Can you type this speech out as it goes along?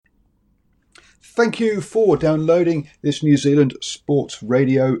Thank you for downloading this New Zealand Sports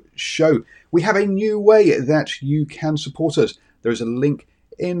Radio show. We have a new way that you can support us. There is a link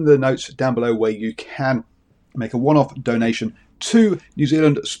in the notes down below where you can make a one-off donation to New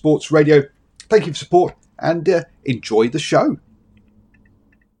Zealand Sports Radio. Thank you for support and enjoy the show.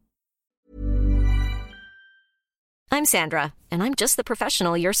 I'm Sandra, and I'm just the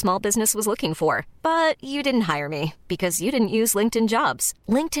professional your small business was looking for. But you didn't hire me because you didn't use LinkedIn Jobs.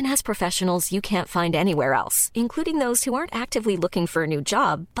 LinkedIn has professionals you can't find anywhere else, including those who aren't actively looking for a new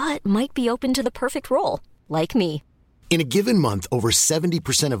job, but might be open to the perfect role, like me. In a given month, over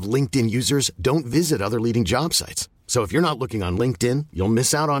 70% of LinkedIn users don't visit other leading job sites. So if you're not looking on LinkedIn, you'll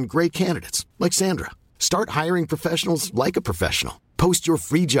miss out on great candidates like Sandra. Start hiring professionals like a professional. Post your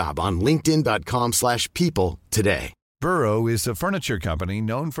free job on linkedin.com/people today. Burrow is a furniture company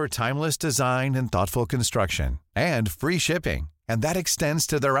known for timeless design and thoughtful construction and free shipping, and that extends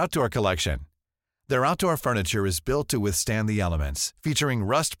to their outdoor collection. Their outdoor furniture is built to withstand the elements, featuring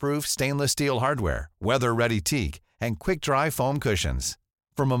rust-proof stainless steel hardware, weather-ready teak, and quick-dry foam cushions.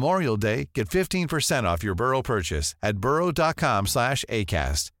 For Memorial Day, get 15% off your Burrow purchase at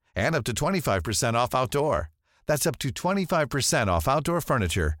burrow.com/acast, and up to 25% off outdoor. That's up to 25% off outdoor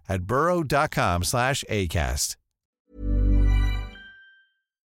furniture at burrow.com/acast.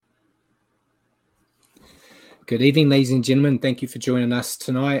 Good evening, ladies and gentlemen. Thank you for joining us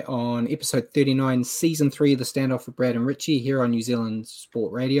tonight on episode 39, season 3 of the Standoff with Brad and Richie here on New Zealand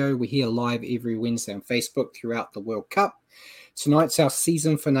Sport Radio. We're here live every Wednesday on Facebook throughout the World Cup. Tonight's our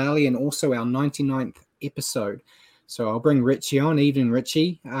season finale and also our 99th episode. So I'll bring Richie on. Evening,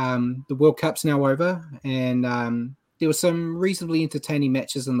 Richie. The World Cup's now over, and there were some reasonably entertaining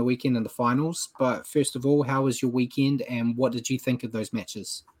matches in the weekend and the finals. But first of all, how was your weekend, and what did you think of those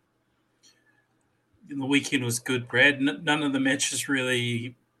matches? The weekend was good, Brad. None of the matches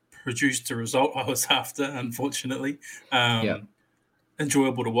really produced the result I was after, unfortunately.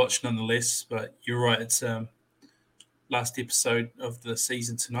 Enjoyable to watch nonetheless, but you're right, it's last episode of the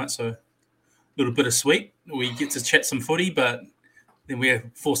season tonight, so a little bittersweet. We get to chat some footy, but then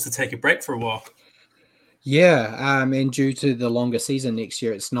we're forced to take a break for a while. Yeah, and due to the longer season next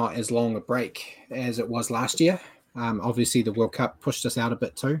year, it's not as long a break as it was last year. Obviously, the World Cup pushed us out a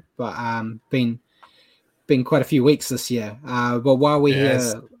bit too, but been quite a few weeks this year. But while we're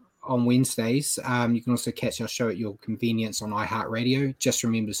here on Wednesdays, you can also catch our show at your convenience on iHeartRadio. Just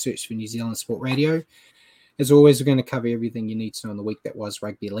remember to search for New Zealand Sport Radio. As always, we're going to cover everything you need to know in the week that was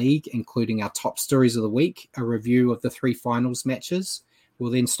rugby league, including our top stories of the week, a review of the 3 finals matches.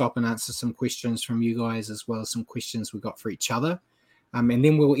 We'll then stop and answer some questions from you guys, as well as some questions we got for each other. And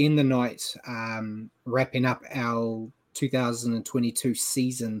then we'll end the night wrapping up our 2022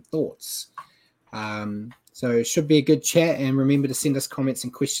 season thoughts. So it should be a good chat, and remember to send us comments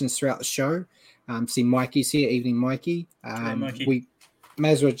and questions throughout the show. See Mikey's here. Evening, Mikey. Hey, Mikey. We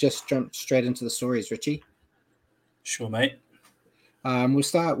may as well just jump straight into the stories, Richie. Sure, mate. We'll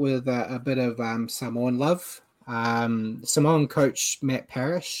start with a bit of Samoan love. Samoan coach Matt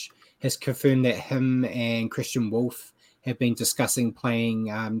Parrish has confirmed that him and Christian Wolff have been discussing playing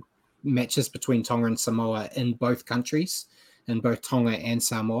matches between Tonga and Samoa in both countries, in both Tonga and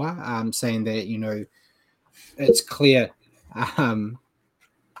Samoa, saying that, you know, it's clear.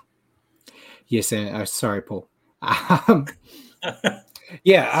 Yes, sorry, Paul.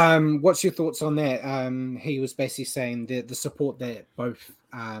 What's your thoughts on that? He was basically saying that the support that both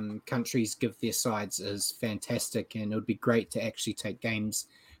countries give their sides is fantastic, and it would be great to actually take games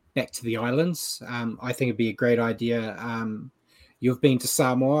back to the islands. I think it'd be a great idea. You've been to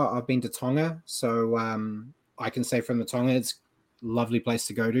Samoa, I've been to Tonga, so I can say from the Tonga, it's a lovely place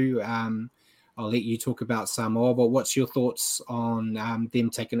to go to. I'll let you talk about Samoa, but what's your thoughts on them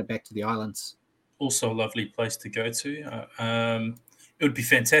taking it back to the islands? Also a lovely place to go to. It would be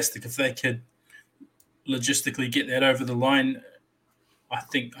fantastic if they could logistically get that over the line. I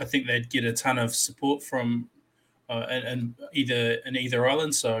think they'd get a ton of support from in either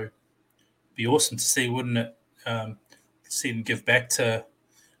island. So it'd be awesome to see, wouldn't it? See them give back to a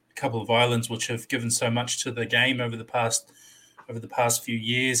couple of islands which have given so much to the game over the past few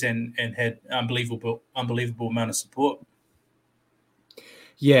years and had unbelievable amount of support.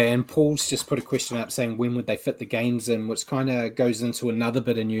 Yeah, and Paul's just put a question up saying when would they fit the games in, which kind of goes into another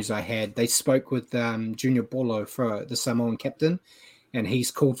bit of news I had. They spoke with Junior Bolo, for the Samoan captain, and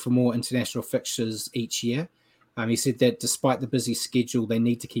he's called for more international fixtures each year. He said that despite the busy schedule, they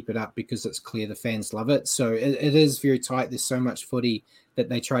need to keep it up because it's clear the fans love it. So it is very tight. There's so much footy that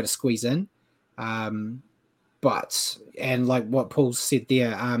they try to squeeze in. But like what Paul said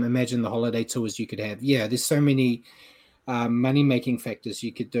there, imagine the holiday tours you could have. Yeah, there's so many money-making factors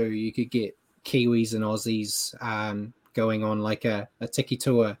you could do. You could get Kiwis and Aussies going on like a tiki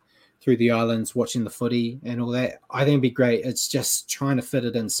tour through the islands, watching the footy and all that. I think it'd be great. It's just trying to fit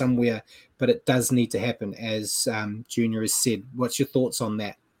it in somewhere, but it does need to happen, as Junior has said. What's your thoughts on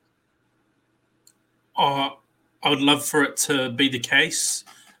that? I would love for it to be the case.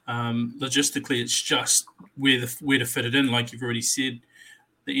 Logistically, it's just where to fit it in. Like you've already said,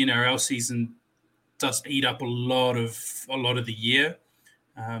 the NRL season does eat up a lot of the year.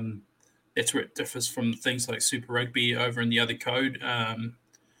 That's where it differs from things like Super Rugby over in the other code.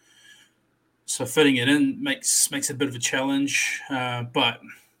 So fitting it in makes it a bit of a challenge, but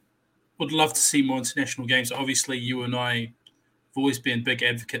would love to see more international games. Obviously, you and I have always been big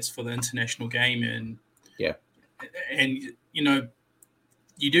advocates for the international game, and you know,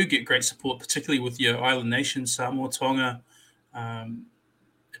 you do get great support, particularly with your island nations, Samoa, Tonga.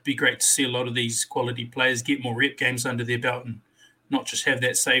 It'd be great to see a lot of these quality players get more rep games under their belt and not just have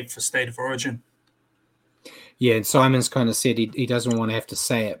that saved for State of Origin. Yeah, and Simon's kind of said he doesn't want to have to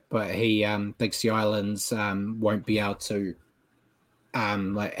say it, but he thinks the islands won't be able to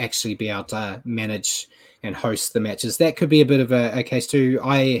actually be able to manage and host the matches. That could be a bit of a case too.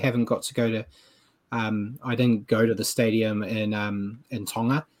 I haven't got to go to I didn't go to the stadium in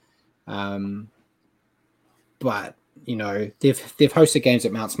Tonga, but you know they've hosted games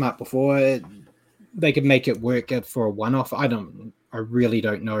at Mount Smart before. They could make it work for a one-off. I really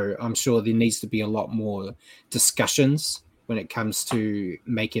don't know. I'm sure there needs to be a lot more discussions when it comes to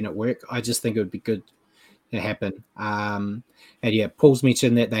making it work. I just think it would be good to happen. And yeah, Paul's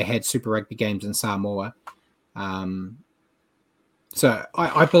mentioned that they had Super Rugby games in Samoa. So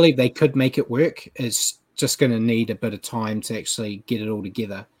I believe they could make it work. It's just going to need a bit of time to actually get it all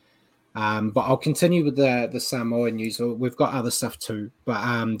together. But I'll continue with the Samoa news. We've got other stuff too.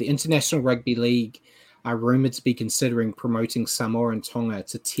 But the International Rugby League are rumoured to be considering promoting Samoa and Tonga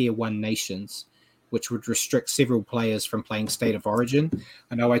to Tier 1 nations, which would restrict several players from playing State of Origin.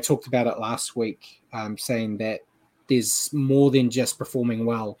 I know I talked about it last week, saying that there's more than just performing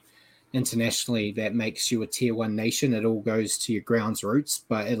well internationally that makes you a Tier 1 nation. It all goes to your grounds roots,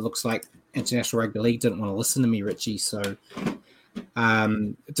 but it looks like International Rugby League didn't want to listen to me, Richie. So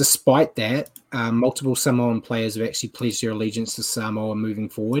despite that, multiple Samoan players have actually pledged their allegiance to Samoa moving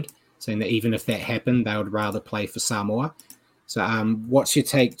forward, saying that even if that happened, they would rather play for Samoa. So what's your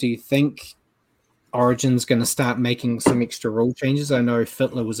take? Do you think Origin's going to start making some extra rule changes? I know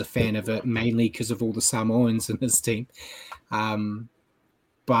Fittler was a fan of it, mainly because of all the Samoans in his team.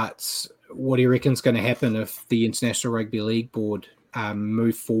 But what do you reckon is going to happen if the International Rugby League Board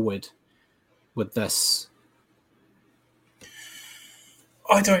move forward with this?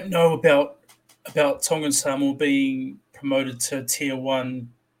 I don't know about Tonga and Samoa being promoted to Tier 1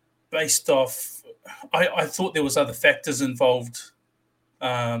 based off... I thought there was other factors involved,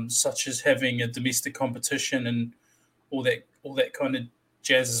 such as having a domestic competition and all that kind of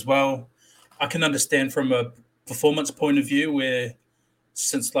jazz as well. I can understand from a performance point of view where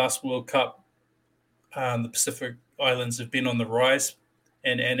since last World Cup, the Pacific Islands have been on the rise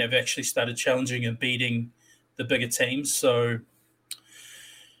and have actually started challenging and beating the bigger teams. So,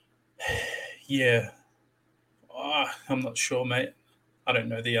 yeah, I'm not sure, mate. I don't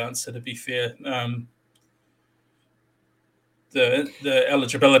know the answer, to be fair. The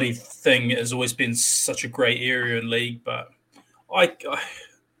eligibility thing has always been such a grey area in league, but I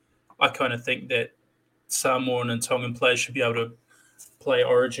kind of think that Samoan and Tongan players should be able to play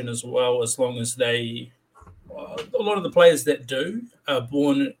Origin as well, as long as they... a lot of the players that do are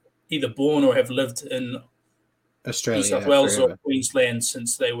either born or have lived in Australia, New South Wales or Queensland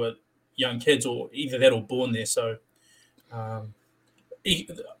since they were young kids, or either that or born there. So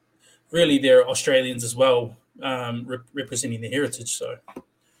really they're Australians as well, representing their heritage. So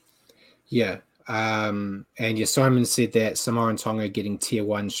yeah. And yeah, Simon said that Samoa and Tonga getting Tier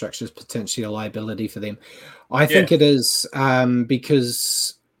 1 structure is potentially a liability for them. I think it is,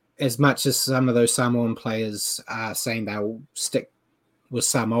 because as much as some of those Samoan players are saying they'll stick with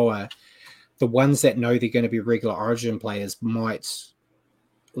Samoa, the ones that know they're going to be regular Origin players might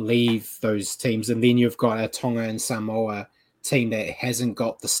leave those teams. And then you've got a Tonga and Samoa team that hasn't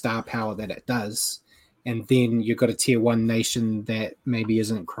got the star power that it does. And then you've got a Tier 1 nation that maybe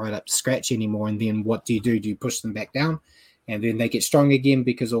isn't quite up to scratch anymore. And then what do? Do you push them back down? And then they get strong again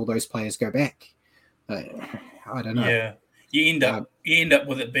because all those players go back. I don't know. Yeah, you end up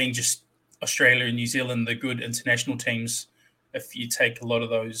with it being just Australia and New Zealand, the good international teams, if you take a lot of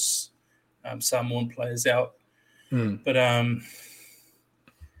those Samoan players out. But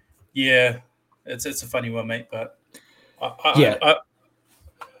yeah, it's a funny one, mate. But I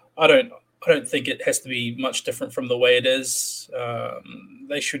don't think it has to be much different from the way it is.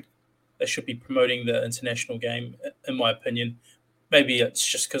 They should they should be promoting the international game, in my opinion. Maybe it's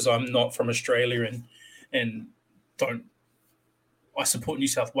just because I'm not from Australia and I support New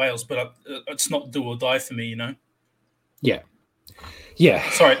South Wales, but it's not do or die for me, Yeah.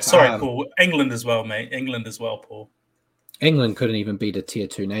 Sorry, Paul. England as well, mate. England as well, Paul. England couldn't even beat a tier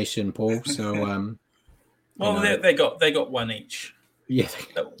 2 nation, Paul. So, well, they got one each. Yeah.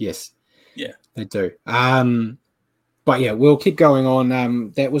 Yes. Yeah, they do. But yeah, we'll keep going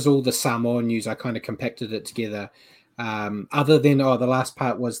on. That was all the Samoa news. I kind of compacted it together. Other than the last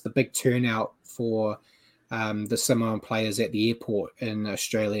part was the big turnout for the Samoan players at the airport in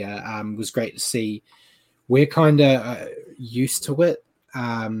Australia. Was great to see. We're kind of used to it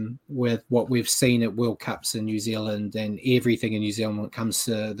with what we've seen at World Cups in New Zealand and everything in New Zealand when it comes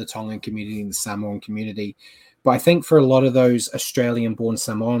to the Tongan community and the Samoan community. But I think for a lot of those Australian-born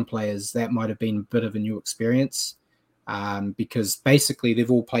Samoan players, that might have been a bit of a new experience because basically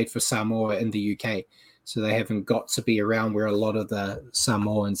they've all played for Samoa in the UK. So they haven't got to be around where a lot of the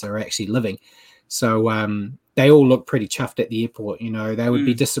Samoans are actually living. So they all look pretty chuffed at the airport. They would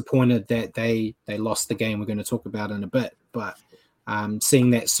be disappointed that they lost the game we're going to talk about in a bit. But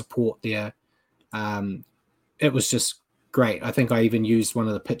seeing that support there, it was just great. I think I even used one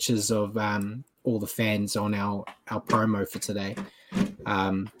of the pictures of all the fans on our promo for today.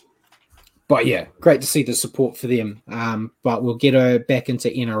 But yeah, great to see the support for them. But we'll get back into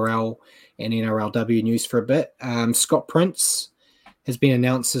NRL and NRLW news for a bit. Scott Prince has been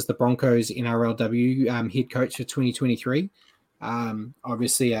announced as the Broncos NRLW head coach for 2023.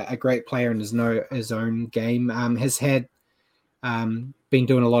 Obviously, a great player in his own game. Has had been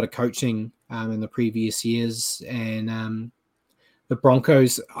doing a lot of coaching in the previous years, and the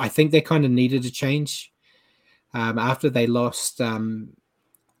Broncos, I think they kind of needed a change after they lost some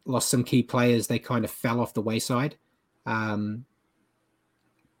key players. They kind of fell off the wayside.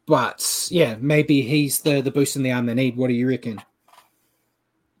 But yeah, maybe he's the boost in the arm they need. What do you reckon?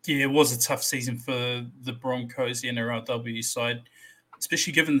 Yeah, it was a tough season for the Broncos, the NRLW side,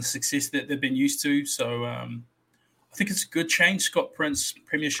 especially given the success that they've been used to. So I think it's a good change. Scott Prince,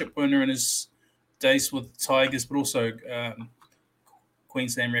 premiership winner in his days with the Tigers, but also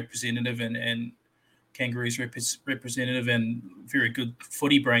Queensland representative and Kangaroos representative and very good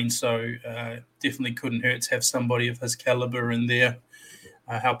footy brain. So definitely couldn't hurt to have somebody of his caliber in there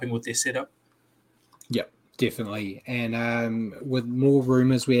helping with their setup. Yep. Definitely. And with more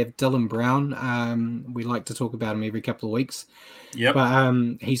rumours, we have Dylan Brown. We like to talk about him every couple of weeks. Yep. But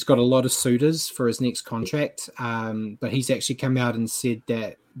he's got a lot of suitors for his next contract. But he's actually come out and said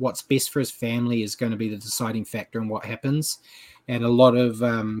that what's best for his family is going to be the deciding factor in what happens. And a lot of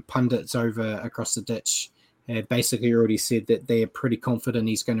pundits across the ditch have basically already said that they're pretty confident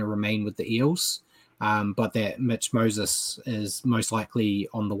he's going to remain with the Eels, but that Mitch Moses is most likely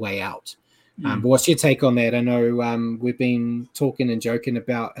on the way out. But what's your take on that? I know we've been talking and joking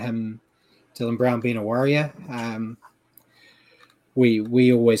about him, Dylan Brown, being a Warrior.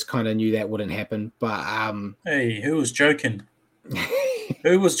 We always kind of knew that wouldn't happen. But hey, who was joking?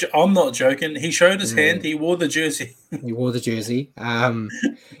 I'm not joking. He showed his hand. He wore the jersey.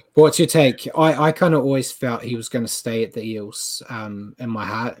 What's your take? I kind of always felt he was going to stay at the Eels. In my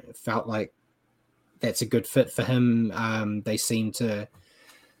heart, it felt like that's a good fit for him. They seem to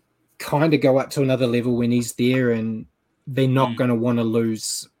kind of go up to another level when he's there, and they're not going to want to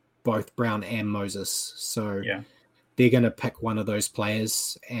lose both Brown and Moses. So they're going to pick one of those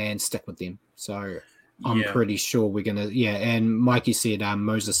players and stick with them. So I'm pretty sure we're going to, and Mikey said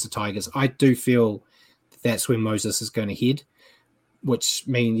Moses to Tigers. I do feel that's where Moses is going to head, which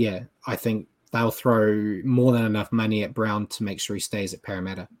means, I think they'll throw more than enough money at Brown to make sure he stays at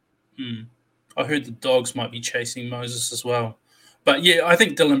Parramatta. I heard the Dogs might be chasing Moses as well. But I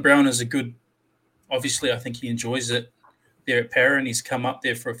think Dylan Brown is obviously I think he enjoys it there at Parra, and he's come up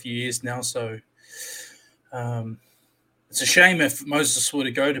there for a few years now. So it's a shame if Moses were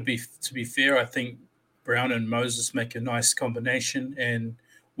to go, to be fair. I think Brown and Moses make a nice combination, and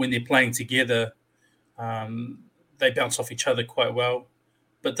when they're playing together, they bounce off each other quite well.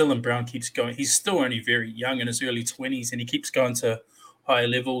 But Dylan Brown keeps going. He's still only very young, in his early 20s, and he keeps going to higher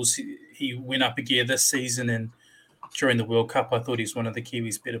levels. He went up a gear this season, and during the World Cup, I thought he's one of the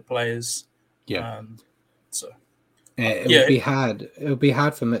Kiwis' better players. It would be hard. It would be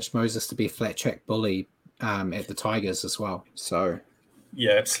hard for Mitch Moses to be a flat track bully at the Tigers as well. So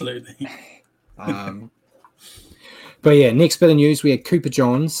absolutely. But next bit of news, we had Cooper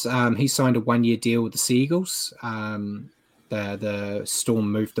Johns. He signed a 1-year deal with the Sea Eagles. The Storm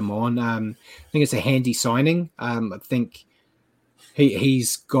moved him on. I think it's a handy signing. I think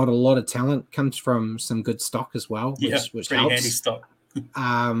he's got a lot of talent, comes from some good stock as well, which pretty helps. Handy stock.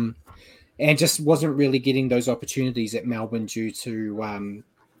 and just wasn't really getting those opportunities at Melbourne due to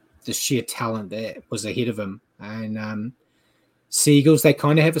the sheer talent that was ahead of him. And Seagulls, they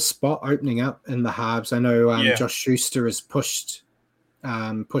kind of have a spot opening up in the halves. I know Josh Schuster is pushing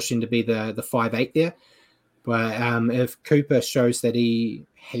to be the 5'8" there. But if Cooper shows that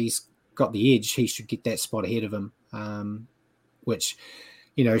he's got the edge, he should get that spot ahead of him, which,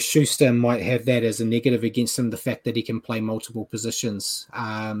 you know, Schuster might have that as a negative against him, the fact that he can play multiple positions.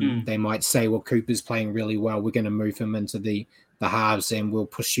 They might say, well, Cooper's playing really well. We're going to move him into the halves and we'll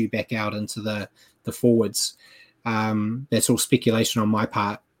push you back out into the forwards. That's all speculation on my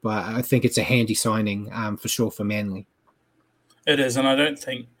part, but I think it's a handy signing for sure for Manly. It is, and I don't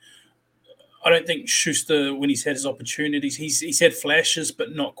think Schuster, when he's had his opportunities, he's had flashes,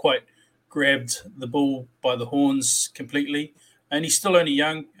 but not quite grabbed the bull by the horns completely. And he's still only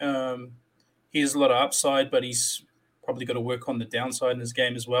young. He has a lot of upside, but he's probably got to work on the downside in his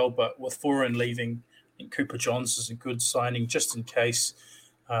game as well. But with Foran leaving, I think Cooper Johns is a good signing just in case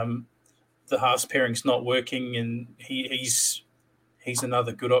the halves pairing's not working, and he's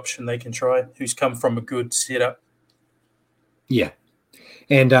another good option they can try, who's come from a good setup. Yeah.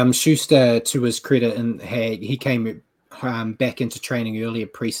 And Schuster, to his credit, and he came back into training earlier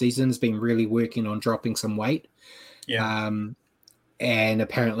preseason, has been really working on dropping some weight. Yeah. And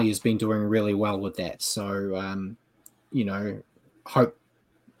apparently has been doing really well with that. So, you know, hope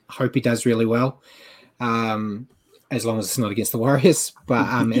he does really well, as long as it's not against the Warriors.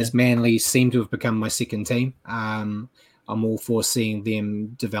 But as Manly seem to have become my second team, I'm all for seeing them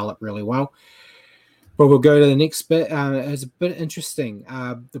develop really well. But we'll go to the next bit. It's a bit interesting.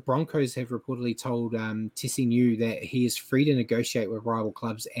 The Broncos have reportedly told Tesi Niu that he is free to negotiate with rival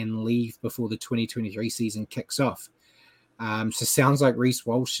clubs and leave before the 2023 season kicks off. So sounds like Reece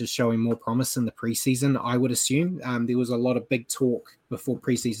Walsh is showing more promise in the preseason, I would assume. There was a lot of big talk before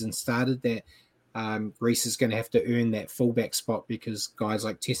preseason started that Reece is going to have to earn that fullback spot because guys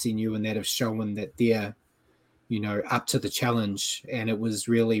like Tesi Niu and that have shown that they're, you know, up to the challenge, and it was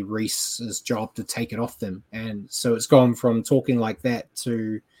really Reece's job to take it off them. And so it's gone from talking like that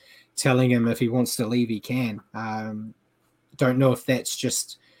to telling him if he wants to leave, he can. Don't know if that's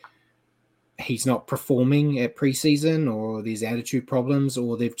just he's not performing at preseason or there's attitude problems,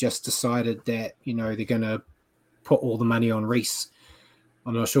 or they've just decided that, you know, they're going to put all the money on Reece.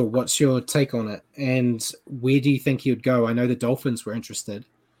 I'm not sure. What's your take on it? And where do you think he would go? I know the Dolphins were interested.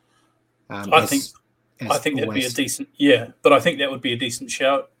 I think that'd be a decent, but I think that would be a decent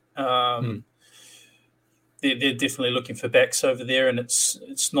shout. They're definitely looking for backs over there, and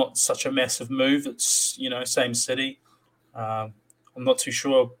it's not such a massive move. It's, you know, same city. I'm not too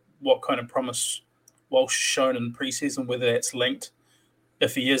sure what kind of promise Walsh shown in preseason, whether that's linked.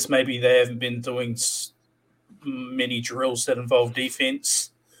 If he is, maybe they haven't been doing many drills that involve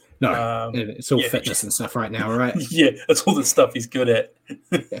defense. No, it's all fitness and stuff right now, right? Yeah, that's all the stuff he's good at.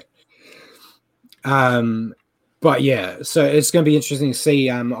 But yeah, so it's going to be interesting to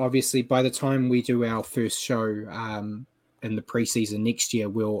see. Obviously, by the time we do our first show in the preseason next year,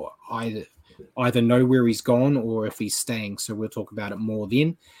 we'll either know where he's gone or if he's staying. So we'll talk about it more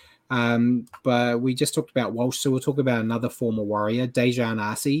then. But we just talked about Walsh, so we'll talk about another former Warrior. Dejan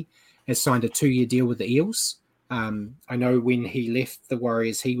Arce has signed a 2-year deal with the Eels. I know when he left the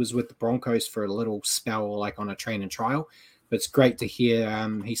Warriors, he was with the Broncos for a little spell, like on a train and trial. But it's great to hear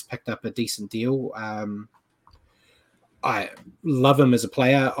he's picked up a decent deal. I love him as a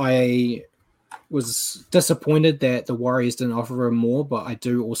player. I was disappointed that the Warriors didn't offer him more, but I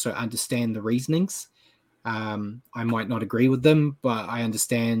do also understand the reasonings. I might not agree with them, but I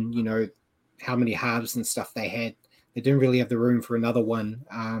understand, you know, how many halves and stuff they had. They didn't really have the room for another one.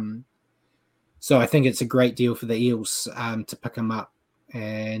 So I think it's a great deal for the Eels to pick him up,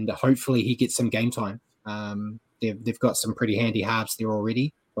 and hopefully he gets some game time. They've got some pretty handy halves there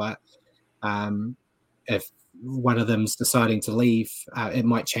already, but if one of them's deciding to leave, it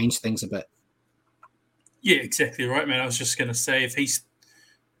might change things a bit. Yeah, exactly right, man. I was just going to say, if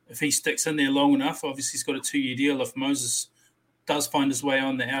he sticks in there long enough, obviously he's got a 2-year deal. If Moses does find his way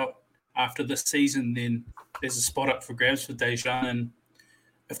on the out after this season, then there's a spot up for grabs for Dejan. And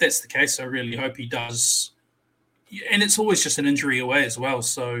if that's the case, I really hope he does. And it's always just an injury away as well.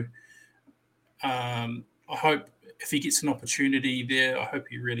 So I hope if he gets an opportunity there, I hope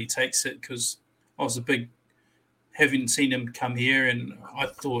he really takes it, because I was having seen him come here, and I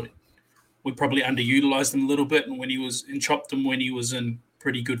thought we probably underutilized him a little bit, and chopped him when he was in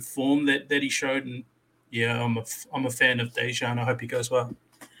pretty good form that he showed. And yeah, I'm a fan of Dejan. I hope he goes well.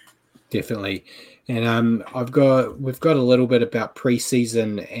 Definitely. And we've got a little bit about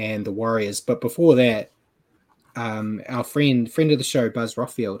preseason and the Warriors, but before that, our friend of the show, Buzz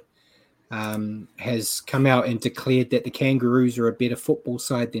Rothfield, has come out and declared that the Kangaroos are a better football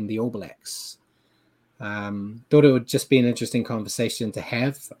side than the All Blacks. Thought it would just be an interesting conversation to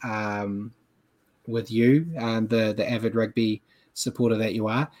have with you, the avid rugby supporter that you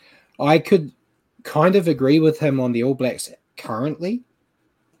are. I could kind of agree with him on the All Blacks currently.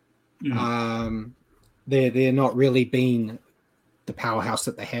 They're not really been the powerhouse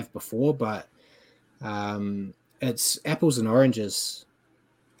that they have before, but it's apples and oranges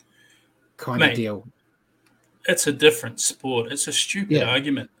kind of deal. It's a different sport. It's a stupid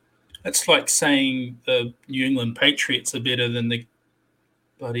argument. It's like saying the New England Patriots are better than the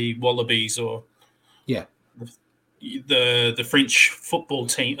bloody Wallabies, or the French football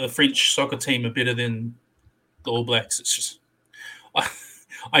team, the French soccer team are better than the All Blacks. It's just,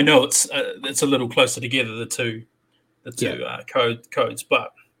 I know it's a little closer together, the two codes,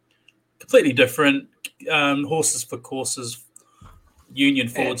 but completely different. Horses for courses, union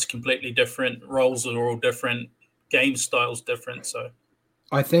forwards completely different. Roles are all different. Game styles different. So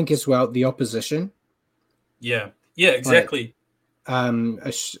I think as well the opposition. Yeah, exactly.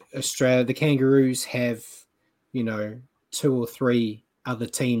 Australia, the Kangaroos have, 2 or 3 other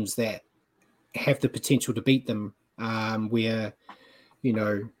teams that have the potential to beat them. Where,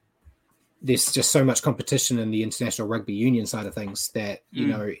 there's just so much competition in the International Rugby Union side of things that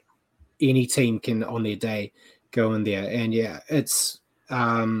any team can on their day go in there. And it's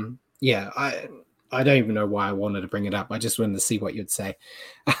I don't even know why I wanted to bring it up. I just wanted to see what you'd say.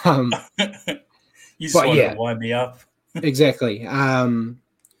 You just wanted to wind me up. Exactly.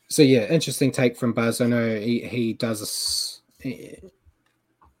 So interesting take from Buzz. I know he does.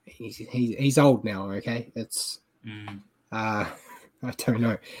 He's old now. Okay, it's. I don't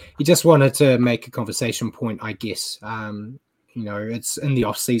know. He just wanted to make a conversation point, I guess. It's in the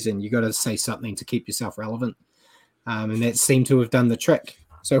off season. You got to say something to keep yourself relevant, and that seemed to have done the trick.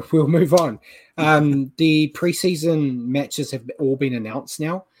 So we'll move on. The preseason matches have all been announced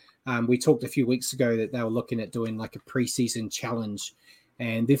now. We talked a few weeks ago that they were looking at doing like a preseason challenge,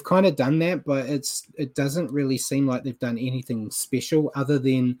 and they've kind of done that, but it doesn't really seem like they've done anything special other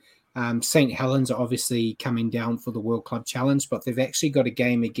than St. Helens are obviously coming down for the World Club Challenge, but they've actually got a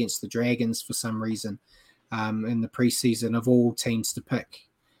game against the Dragons for some reason in the preseason. Of all teams to pick,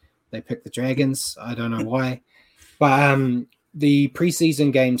 they picked the Dragons. I don't know why, but the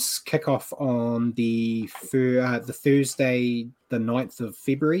preseason games kick off on the Thursday, the 9th of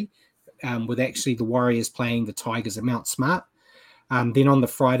February, with actually the Warriors playing the Tigers at Mount Smart. Then on the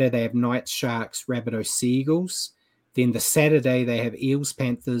Friday, they have Knights, Sharks, Rabbitohs, Seagulls. Then the Saturday, they have Eels,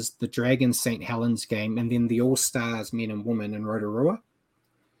 Panthers, the Dragons, St. Helens game, and then the All-Stars men and women in Rotorua.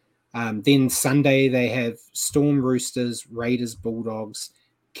 Then Sunday, they have Storm, Roosters, Raiders, Bulldogs,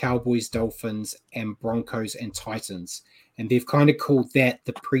 Cowboys, Dolphins, and Broncos and Titans. And they've kind of called that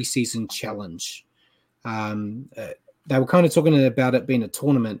the preseason challenge. They were kind of talking about it being a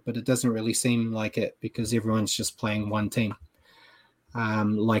tournament, but it doesn't really seem like it because everyone's just playing one team,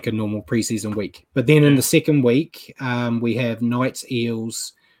 like a normal preseason week. But then in the second week, we have Knights,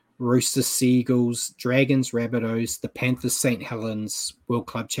 Eels, Roosters, Seagulls, Dragons, Rabbitohs, the Panthers, St. Helens World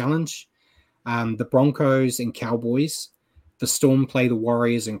Club Challenge, the Broncos and Cowboys. The Storm play the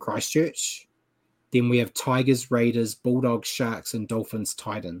Warriors in Christchurch. Then we have Tigers, Raiders, Bulldogs, Sharks, and Dolphins,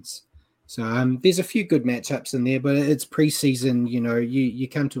 Titans. So there's a few good matchups in there, but it's preseason, you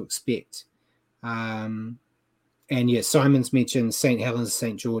come to expect. And Simon's mentioned St. Helens,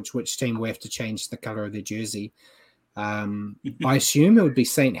 St. George, which team will have to change the color of their jersey. I assume it would be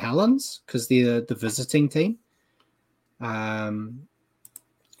St. Helens because they're the visiting team. And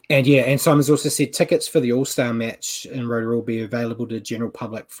Simon's also said tickets for the All-Star match in Rotorua will be available to the general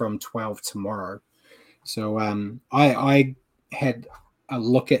public from 12 tomorrow. So I had a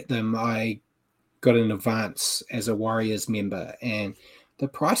look at them. I got in advance as a Warriors member, and the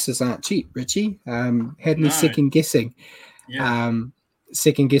prices aren't cheap, Richie. Had me second guessing.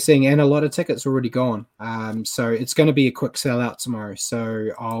 Second guessing, and a lot of tickets already gone. So it's going to be a quick sellout tomorrow. So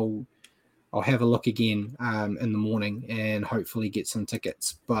I'll have a look again in the morning and hopefully get some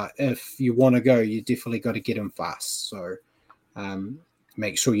tickets. But if you want to go, you definitely got to get them fast. So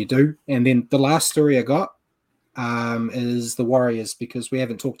make sure you do. And then the last story I got is the Warriors, because we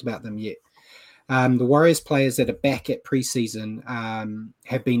haven't talked about them yet. The Warriors players that are back at preseason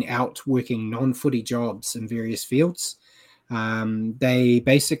have been out working non-footy jobs in various fields. They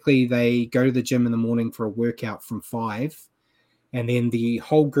go to the gym in the morning for a workout from 5. And then the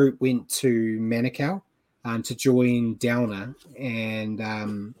whole group went to Manukau to join Downer.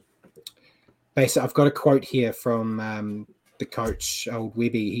 And basically, I've got a quote here from the coach, old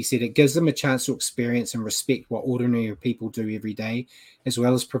Webby, he said it gives them a chance to experience and respect what ordinary people do every day, as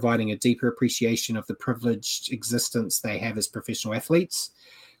well as providing a deeper appreciation of the privileged existence they have as professional athletes.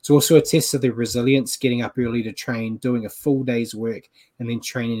 It's also a test of their resilience, getting up early to train, doing a full day's work, and then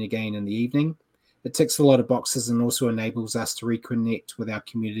training again in the evening. It ticks a lot of boxes and also enables us to reconnect with our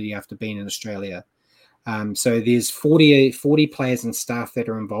community after being in Australia. So there's 40 players and staff that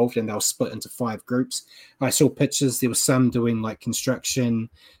are involved, and they'll split into 5 groups. I saw pictures. There was some doing like construction.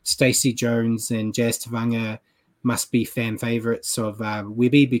 Stacey Jones and Jazz Tavanga must be fan favorites of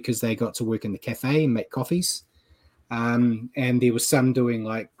Webby because they got to work in the cafe and make coffees. And there was some doing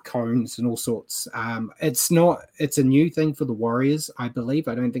like cones and all sorts. It's a new thing for the Warriors, I believe.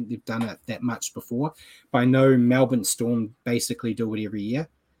 I don't think they've done it that much before, but I know Melbourne Storm basically do it every year.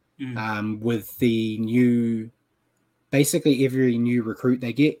 With the new, basically every new recruit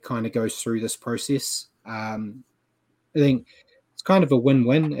they get kind of goes through this process. I think it's kind of a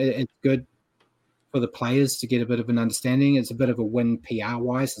win-win. It's good for the players to get a bit of an understanding. It's a bit of a win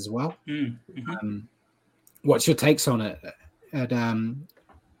PR-wise as well. What's your takes on it?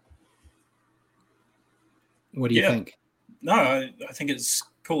 What do you think? No, I think it's a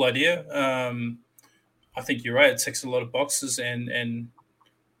cool idea. I think you're right. It ticks a lot of boxes, and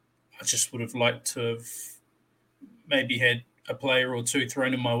I just would have liked to have maybe had a player or two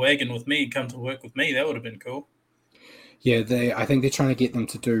thrown in my wagon with me, come to work with me. That would have been cool. Yeah, I think they're trying to get them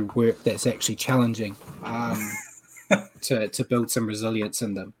to do work that's actually challenging to build some resilience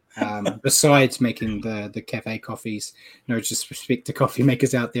in them. Besides making the cafe coffees. No disrespect to coffee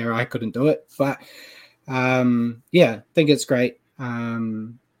makers out there, I couldn't do it. But I think it's great.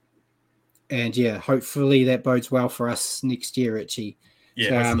 And hopefully that bodes well for us next year, Richie.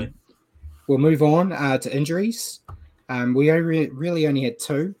 Yeah, hopefully. We'll move on to injuries. We really only had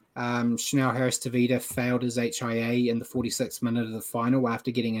 2. Chanel Harris-Tavita failed his HIA in the 46th minute of the final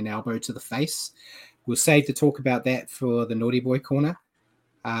after getting an elbow to the face. We'll save to talk about that for the Naughty Boy Corner.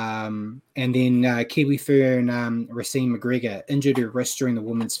 And then Kiwi Fern Racine McGregor injured her wrist during the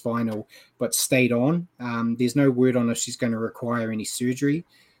women's final, but stayed on. There's no word on if she's going to require any surgery.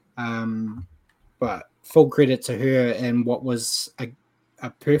 But full credit to her and what was a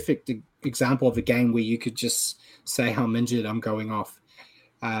perfect example of a game where you could just say, I'm injured, I'm going off,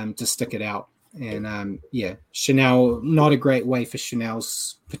 to stick it out. And Chanel, not a great way for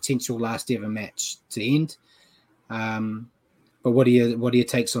Chanel's potential last ever match to end. But what are your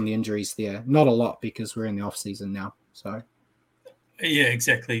takes on the injuries there? Not a lot because we're in the off season now. So yeah,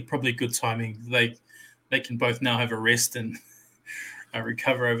 exactly. Probably good timing. They can both now have a rest and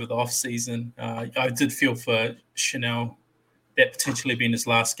recover over the off season. I did feel for Chanel that potentially being his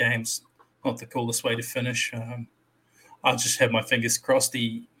last game's not the coolest way to finish. I'll just have my fingers crossed.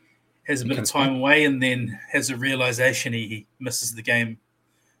 He has a bit of time away and then has a realization he misses the game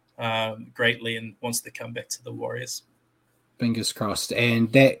greatly and wants to come back to the Warriors. Fingers crossed.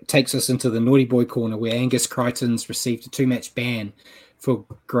 And that takes us into the Naughty Boy Corner, where Angus Crichton's received a 2-match ban for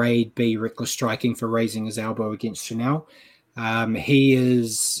grade B reckless striking for raising his elbow against Chanel. He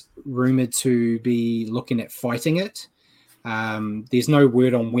is rumoured to be looking at fighting it. There's no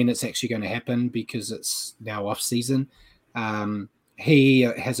word on when it's actually going to happen because it's now off season. He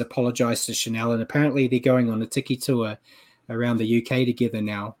has apologised to Chanel, and apparently they're going on a tiki tour around the UK together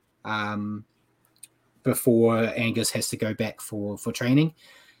now. Before Angus has to go back for training.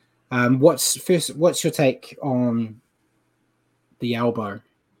 What's your take on the elbow?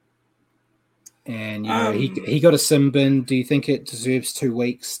 And he got a sin bin. Do you think it deserves 2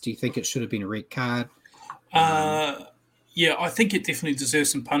 weeks? Do you think it should have been a red card? Yeah, I think it definitely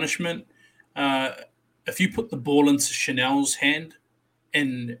deserves some punishment. If you put the ball into Chanel's hand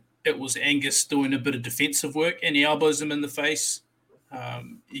and it was Angus doing a bit of defensive work and he elbows him in the face,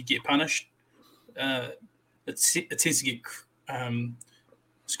 you get punished. It tends to get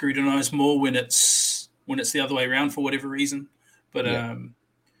scrutinized more when it's the other way around for whatever reason. But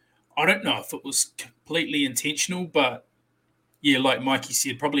I don't know if it was completely intentional, but yeah, like Mikey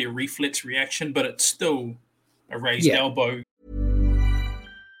said, probably a reflex reaction, but it's still a raised elbow.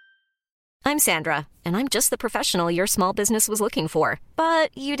 I'm Sandra, and I'm just the professional your small business was looking for.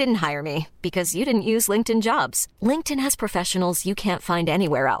 But you didn't hire me because you didn't use LinkedIn Jobs. LinkedIn has professionals you can't find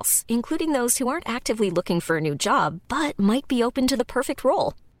anywhere else, including those who aren't actively looking for a new job, but might be open to the perfect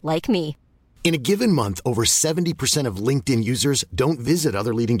role, like me. In a given month, over 70% of LinkedIn users don't visit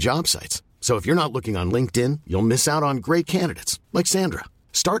other leading job sites. So if you're not looking on LinkedIn, you'll miss out on great candidates like Sandra.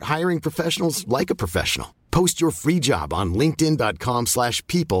 Start hiring professionals like a professional. Post your free job on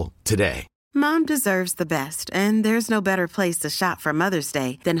linkedin.com/people today. Mom deserves the best, and there's no better place to shop for Mother's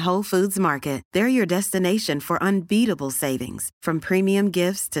Day than Whole Foods Market. They're your destination for unbeatable savings, from premium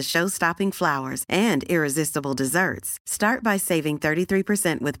gifts to show-stopping flowers and irresistible desserts. Start by saving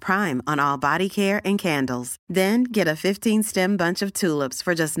 33% with Prime on all body care and candles. Then get a 15-stem bunch of tulips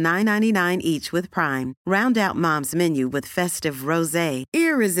for just $9.99 each with Prime. Round out Mom's menu with festive rosé,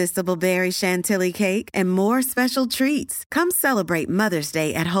 irresistible berry chantilly cake, and more special treats. Come celebrate Mother's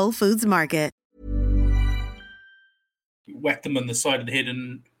Day at Whole Foods Market. Whacked them on the side of the head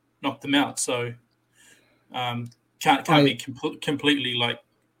and knocked them out. So can't be completely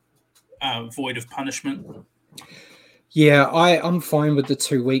void of punishment. Yeah, I'm fine with the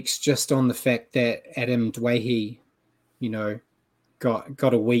 2 weeks just on the fact that Adam Dwyer,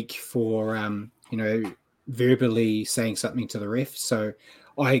 got a week for verbally saying something to the ref. So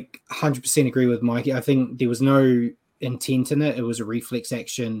I 100% agree with Mikey. I think there was no intent in it. It was a reflex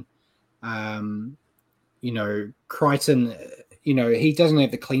action. Crichton, he doesn't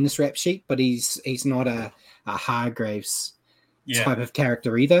have the cleanest rap sheet, but he's not a Hargreaves type of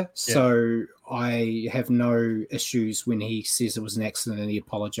character either. Yeah. So I have no issues when he says it was an accident and he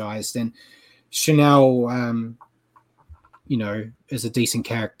apologized. And Chanel, is a decent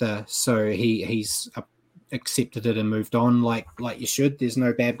character, so he's accepted it and moved on like you should. There's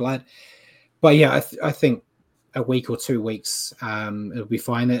no bad blood. But yeah, I think a week or 2 weeks, it'll be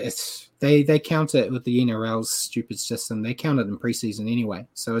fine. They count it with the NRL's stupid system. They count it in preseason anyway,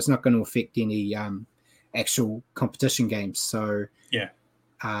 so it's not going to affect any actual competition games. So yeah,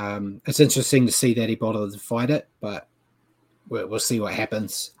 it's interesting to see that he bothered to fight it, but we'll see what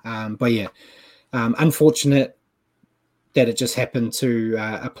happens. But yeah, unfortunate that it just happened to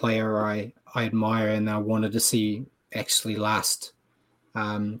a player I admire and I wanted to see actually last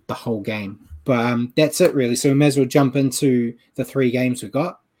the whole game. But that's it, really. So we may as well jump into the 3 games we've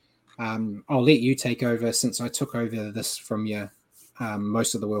got. I'll let you take over since I took over this from you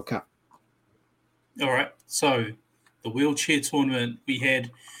most of the World Cup. All right. So the wheelchair tournament, we had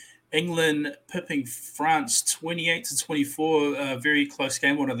England pipping France 28-24. A very close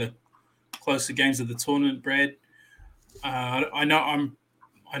game, one of the closer games of the tournament, Brad. I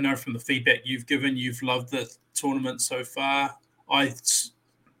know from the feedback you've given, you've loved the tournament so far.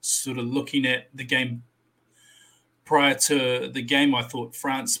 Sort of looking at the game prior to the game, I thought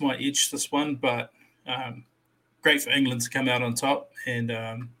France might edge this one, but great for England to come out on top. And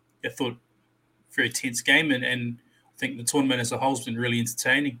I thought very tense game, and I think the tournament as a whole has been really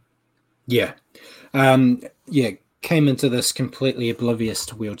entertaining. Yeah. Came into this completely oblivious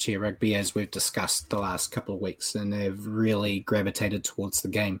to wheelchair rugby, as we've discussed the last couple of weeks, and they've really gravitated towards the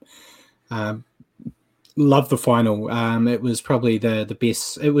game. Love the final. It was probably the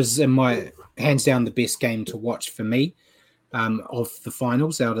best. It was, in my hands down, the best game to watch for me of the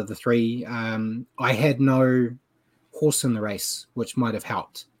finals out of the 3. I had no horse in the race, which might have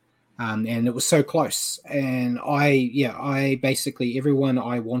helped. And it was so close. And I basically, everyone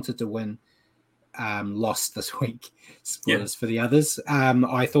I wanted to win lost this week. Spoilers for the others.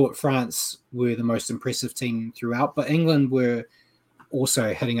 I thought France were the most impressive team throughout, but England were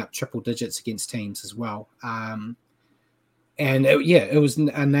also hitting up triple digits against teams as well. It was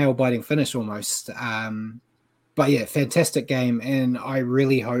a nail-biting finish almost. But yeah, fantastic game. And I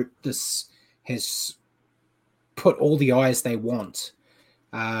really hope this has put all the eyes they want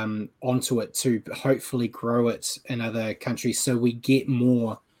onto it to hopefully grow it in other countries so we get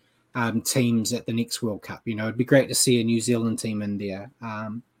more teams at the next World Cup. It'd be great to see a New Zealand team in there.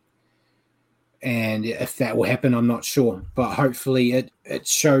 And if that will happen, I'm not sure. But hopefully it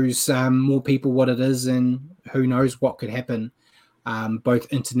shows more people what it is, and who knows what could happen, both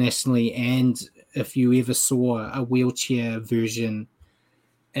internationally and if you ever saw a wheelchair version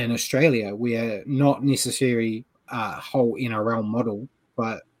in Australia, where not necessarily a whole NRL model,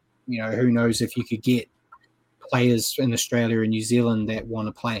 but, who knows if you could get players in Australia and New Zealand that want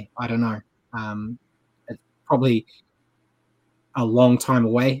to play. I don't know. It's probably a long time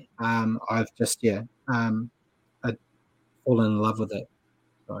away. I've just fallen in love with it.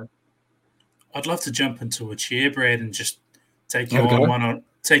 So I'd love to jump into a chair, Brad, and just take you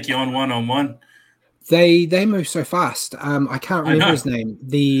on one-on-one. They move so fast. I can't remember his name.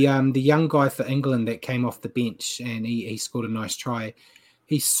 The young guy for England that came off the bench and he scored a nice try.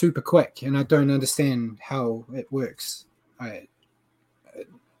 He's super quick, and I don't understand how it works. I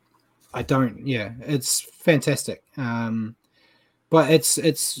don't. Yeah, it's fantastic. But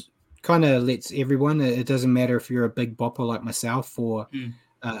it's kind of lets everyone. It doesn't matter if you're a big bopper like myself or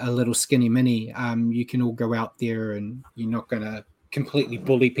a little skinny mini. You can all go out there, and you're not going to completely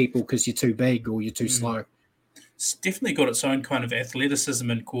bully people because you're too big or you're too slow. it's definitely got its own kind of athleticism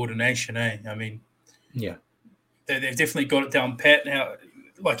and coordination, eh? I mean, yeah, they've definitely got it down pat now,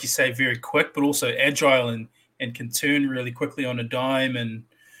 like you say, very quick, but also agile and can turn really quickly on a dime. And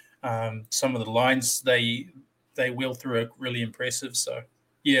some of the lines they wheel through are really impressive. So,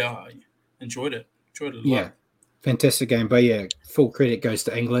 yeah, I enjoyed it. Enjoyed it a lot. Yeah, fantastic game. But yeah, full credit goes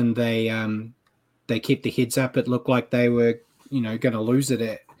to England. They kept their heads up. It looked like they were, going to lose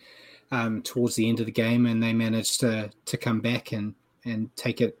it towards the end of the game, and they managed to come back and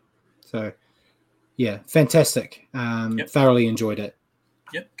take it. So, yeah, fantastic. Thoroughly enjoyed it.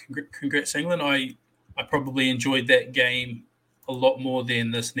 Yep, congrats, England. I probably enjoyed that game a lot more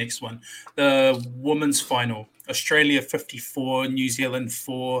than this next one. The women's final, Australia 54, New Zealand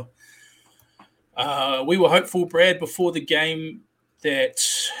 4. We were hopeful, Brad, before the game that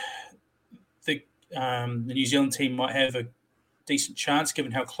the New Zealand team might have a decent chance,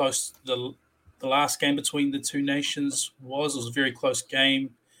 given how close the last game between the two nations was. It was a very close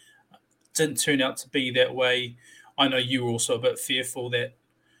game. Didn't turn out to be that way. I know you were also a bit fearful that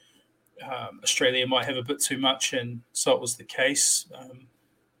Australia might have a bit too much, and so it was the case.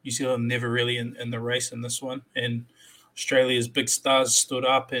 New Zealand never really in the race in this one, and Australia's big stars stood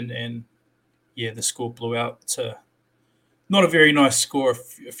up, and the score blew out to not a very nice score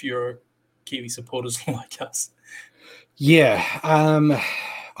if you're Kiwi supporters like us. Yeah,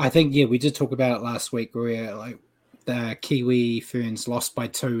 I think we did talk about it last week where like the Kiwi Ferns lost by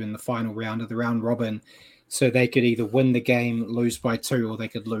 2 in the final round of the round robin. So they could either win the game, lose by 2, or they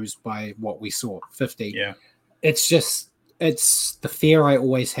could lose by what we saw, 50. Yeah. It's the fear I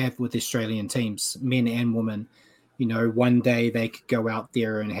always have with Australian teams, men and women. One day they could go out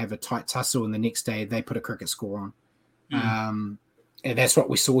there and have a tight tussle, and the next day they put a cricket score on. And that's what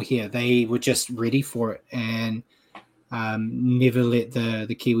we saw here. They were just ready for it and never let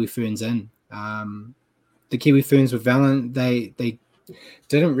the Kiwi Ferns in. The Kiwi Ferns were valiant. They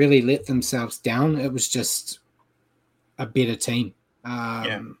didn't really let themselves down. It was just a better team.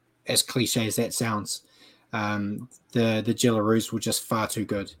 As cliche as that sounds, the Jillaroos were just far too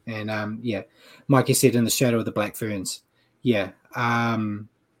good. And Mikey said, in the shadow of the Black Ferns. It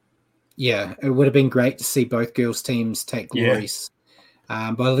would have been great to see both girls' teams take glories.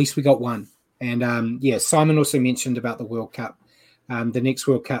 But at least we got one. And Simon also mentioned about the World Cup. The next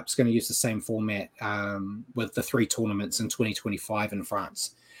World Cup is going to use the same format with the 3 tournaments in 2025 in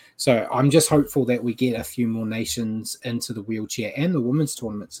France. So I'm just hopeful that we get a few more nations into the wheelchair and the women's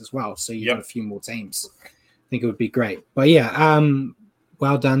tournaments as well. So you got a few more teams. I think it would be great. But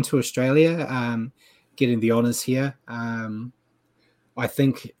well done to Australia getting the honours here. I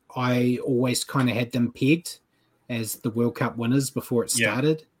think I always kind of had them pegged as the World Cup winners before it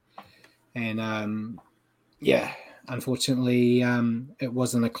started. And unfortunately, it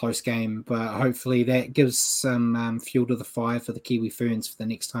wasn't a close game, but hopefully that gives some fuel to the fire for the Kiwi Ferns for the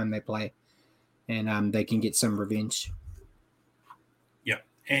next time they play, and they can get some revenge. Yeah,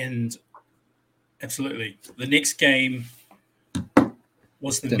 and absolutely. The next game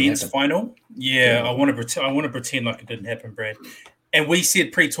was the men's final. Yeah, I want to pretend like it didn't happen, Brad. And we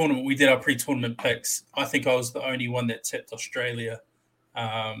said pre-tournament, we did our pre-tournament picks. I think I was the only one that tipped Australia,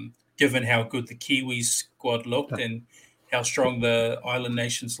 given how good the Kiwis squad looked and how strong the island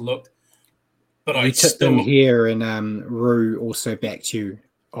nations looked. But we tipped them here, and Rue also backed you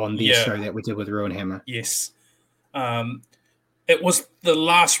on the show that we did with Rue and Hammer. Yes. It was the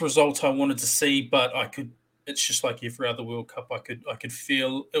last result I wanted to see, but it's just like every other World Cup. I could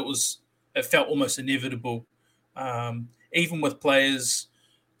feel it felt almost inevitable. Even with players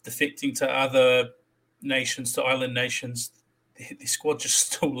defecting to other nations, to island nations, the squad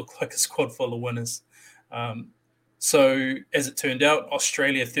just still looked like a squad full of winners. So as it turned out,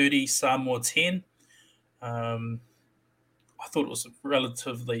 Australia 30, Samoa 10. I thought it was a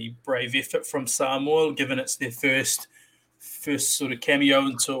relatively brave effort from Samoa, given it's their first sort of cameo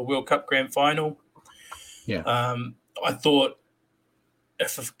into a World Cup grand final. Yeah. I thought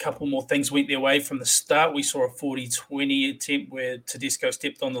if a couple more things went their way from the start, we saw a 40-20 attempt where Tedesco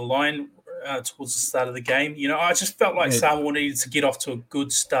stepped on the line towards the start of the game. I just felt like Samoa needed to get off to a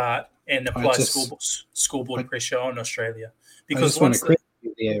good start and apply scoreboard pressure on Australia. Because I just want to correct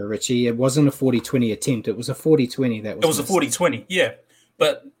you there, Richie. It wasn't a 40-20 attempt. It was a 40-20. It was a 40-20, yeah.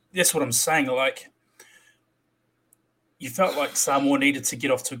 But that's what I'm saying. Like, you felt like Samoa needed to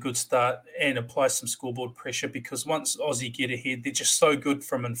get off to a good start and apply some scoreboard pressure, because once Aussie get ahead, they're just so good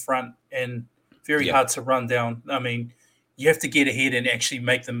from in front and very hard to run down. I mean, you have to get ahead and actually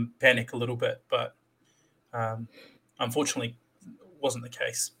make them panic a little bit, but unfortunately, it wasn't the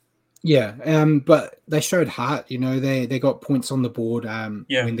case. Yeah, but they showed heart. They got points on the board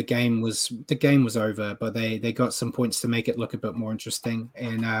when the game was over, but they got some points to make it look a bit more interesting.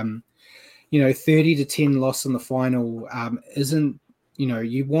 And 30-10 loss in the final isn't,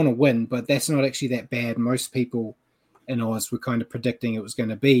 you want to win, but that's not actually that bad. Most people in Oz were kind of predicting it was going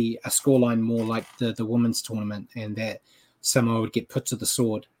to be a scoreline more like the women's tournament, and that Samoa would get put to the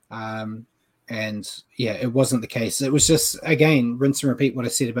sword. And yeah, it wasn't the case. It was just, again, rinse and repeat what I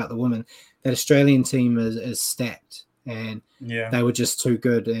said about the women. That Australian team is stacked, and they were just too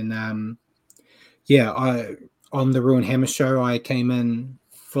good. And on the Ruin Hammer show, I came in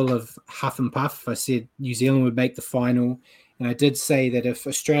full of huff and puff. I said New Zealand would make the final, and I did say that if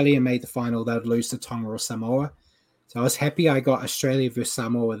Australia made the final, they'd lose to Tonga or Samoa. So I was happy I got Australia versus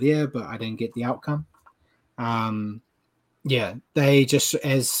Samoa there, but I didn't get the outcome. They just,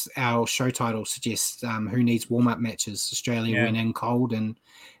 as our show title suggests, who needs warm-up matches? Australia went in cold and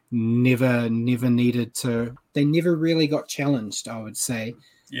never needed to. They never really got challenged, I would say.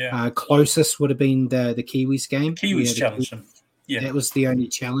 Closest would have been the Kiwis game. Kiwis challenged them. Yeah, that was the only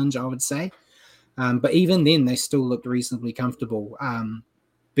challenge, I would say. But even then, they still looked reasonably comfortable.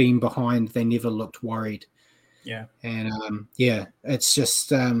 Being behind, they never looked worried. Yeah, and it's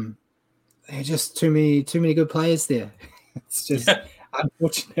just they're just too many good players there. It's just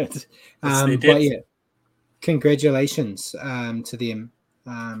unfortunate. But yeah, congratulations to them.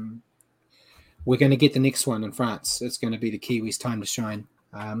 We're going to get the next one in France. It's going to be the Kiwis' time to shine.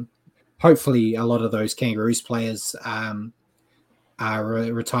 Hopefully, a lot of those Kangaroos players are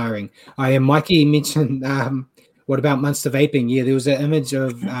retiring. Mikey mentioned, what about Munster vaping? Yeah, there was an image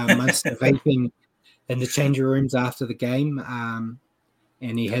of Munster vaping in the changing rooms after the game,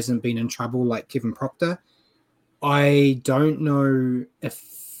 and he hasn't been in trouble like Kevin Proctor. I don't know if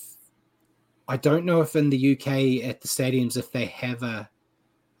in the UK at the stadiums if they have a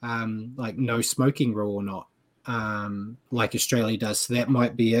no smoking rule or not, like Australia does. So that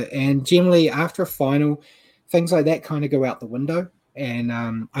might be it. And generally after a final, things like that kind of go out the window. And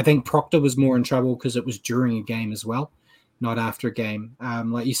I think Proctor was more in trouble because it was during a game as well, not after a game.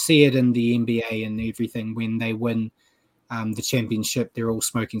 Like you see it in the NBA and everything when they win the championship, they're all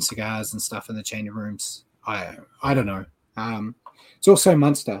smoking cigars and stuff in the changing rooms. I don't know. It's also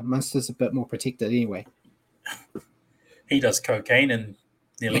Munster. Munster's a bit more protected anyway. He does cocaine and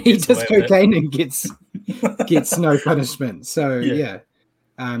nearly gets and gets no punishment. So yeah.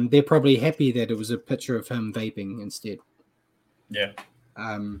 They're probably happy that it was a picture of him vaping instead. Yeah.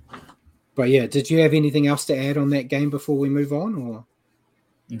 But yeah, did you have anything else to add on that game before we move on, or?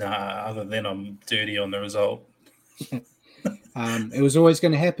 Nah, other than I'm dirty on the result. It was always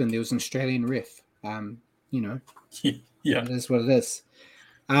going to happen. There was an Australian ref. Yeah, it is what it is.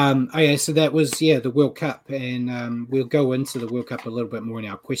 So that was the World Cup, and we'll go into the World Cup a little bit more in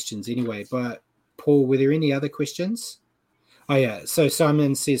our questions anyway. But Paul, were there any other questions? So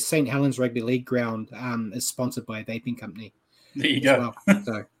Simon says St. Helens Rugby League ground is sponsored by a vaping company. There you go. Well.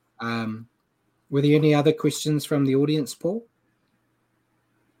 So, were there any other questions from the audience, Paul?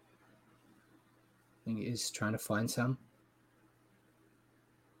 I think he's trying to find some.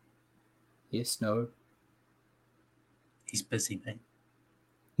 Yes, no. He's busy, mate.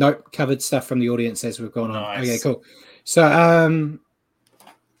 Nope, covered stuff from the audience as we've gone on. Nice. Okay, cool. So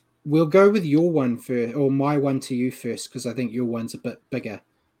we'll go with your one first, or my one to you first, because I think your one's a bit bigger.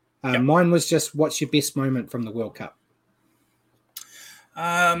 Mine was just, what's your best moment from the World Cup?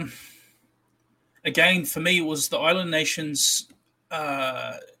 Again, for me, it was the Island Nations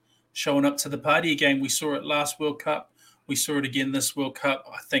showing up to the party again. We saw it last World Cup. We saw it again this World Cup.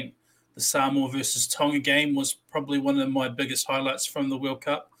 I think the Samoa versus Tonga game was probably one of my biggest highlights from the World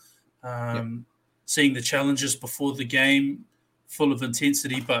Cup. Seeing the challenges before the game, full of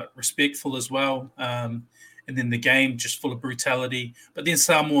intensity but respectful as well. And then the game just full of brutality. But then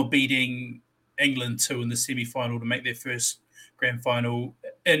Samoa beating England too in the semi-final to make their first grand final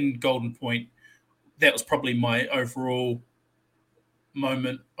in Golden Point. That was probably my overall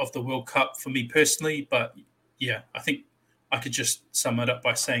moment of the World Cup for me personally. But yeah, I think I could just sum it up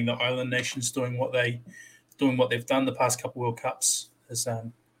by saying the Island Nations doing what they've done the past couple World Cups is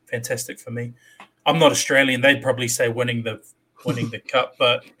fantastic for me. I'm not Australian. They'd probably say winning the cup,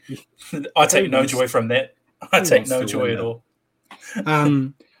 but I take no joy from that. I take no joy at all.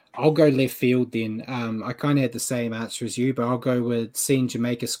 I'll go left field then. I kind of had the same answer as you, but I'll go with seeing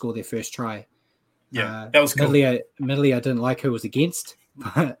Jamaica score their first try. Yeah, that was cool. Admittedly, I didn't like who it was against,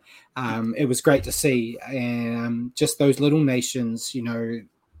 but it was great to see. And just those little nations,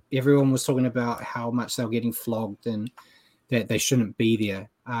 everyone was talking about how much they were getting flogged and that they shouldn't be there,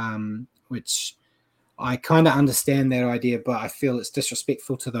 which I kind of understand that idea, but I feel it's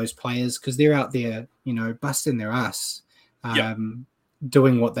disrespectful to those players because they're out there, busting their ass,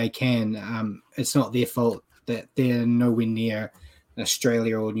 doing what they can. It's not their fault that they're nowhere near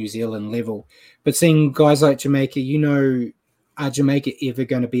Australia or New Zealand level. But seeing guys like Jamaica, are Jamaica ever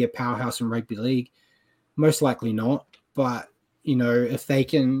going to be a powerhouse in rugby league? Most likely not. But, if they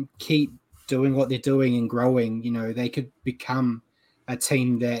can keep doing what they're doing and growing, they could become a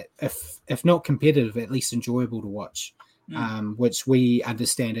team that, if not competitive, at least enjoyable to watch, which we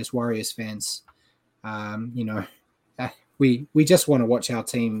understand as Warriors fans. We just want to watch our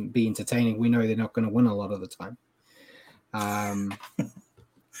team be entertaining. We know they're not going to win a lot of the time.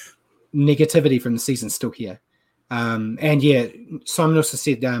 Negativity from the season's still here. Simon also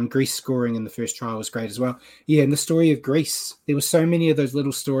said Greece scoring in the first trial was great as well. Yeah, and the story of Greece, there were so many of those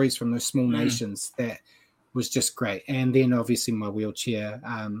little stories from those small nations that was just great. And then obviously my wheelchair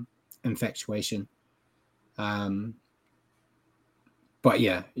infatuation. But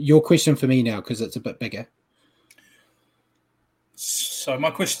yeah, your question for me now, because it's a bit bigger. So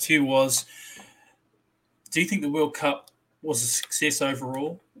my question to you was, do you think the World Cup was a success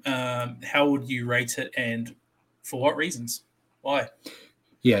overall? How would you rate it, and for what reasons? Why?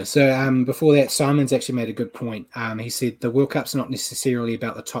 Yeah, so before that, Simon's actually made a good point. He said the World Cup's not necessarily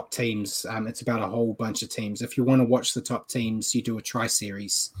about the top teams. It's about a whole bunch of teams. If you want to watch the top teams, you do a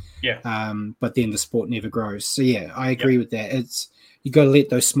tri-series. Yeah. But then the sport never grows. So yeah, I agree with that. You got to let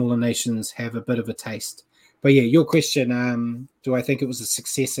those smaller nations have a bit of a taste. But yeah, your question, do I think it was a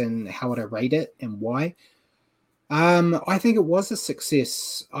success, and how would I rate it and why? I think it was a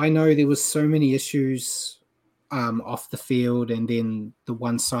success. I know there was so many issues off the field, and then the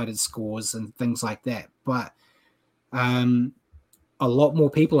one-sided scores and things like that. But a lot more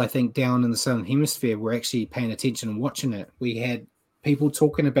people, I think, down in the Southern Hemisphere were actually paying attention and watching it. We had people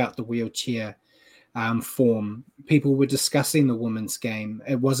talking about the wheelchair form. People were discussing the women's game.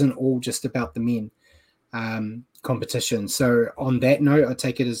 It wasn't all just about the men competition. So on that note, I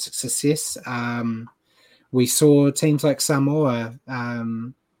take it as a success. We saw teams like Samoa,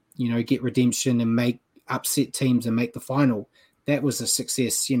 get redemption and make upset teams and make the final. That was a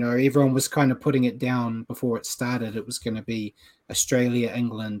success. Everyone was kind of putting it down before it started. It was going to be Australia,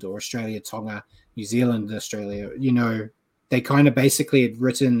 England, or Australia, Tonga, New Zealand, Australia. They kind of basically had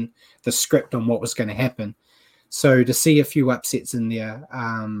written the script on what was going to happen. So to see a few upsets in there,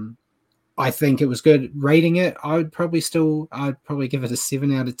 I think it was good. Rating it, I'd probably give it a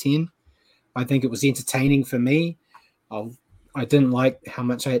 7 out of 10. I think it was entertaining for me. I didn't like how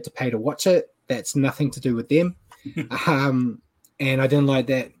much I had to pay to watch it. That's nothing to do with them. And I didn't like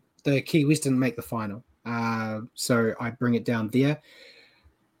that the Kiwis didn't make the final. So I bring it down there.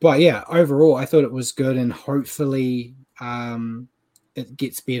 But yeah, overall, I thought it was good, and hopefully it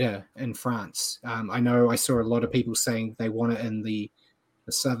gets better in France. I know I saw a lot of people saying they want it in the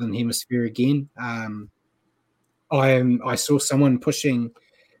Southern Hemisphere again. I saw someone pushing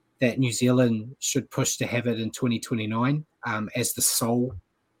that New Zealand should push to have it in 2029 as the sole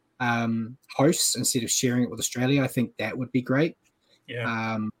hosts instead of sharing it with Australia. I think that would be great.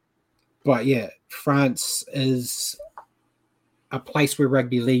 Yeah. But yeah, France is a place where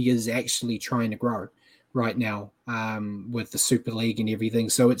rugby league is actually trying to grow right now with the Super League and everything.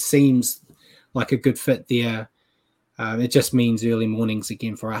 So it seems like a good fit there. It just means early mornings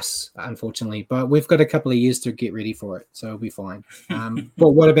again for us, unfortunately. But we've got a couple of years to get ready for it, so it'll be fine. But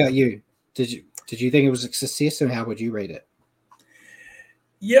what about you? Did you think it was a success, and how would you rate it?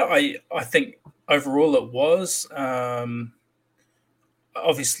 Yeah, I think overall it was.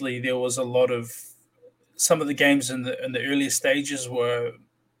 Obviously, there was a lot of some of the games in the earlier stages were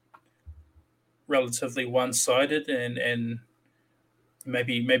relatively one-sided, and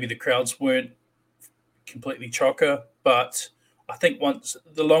maybe the crowds weren't completely chocker. But I think once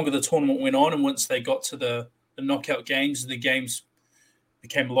the longer the tournament went on, and once they got to the knockout games, the games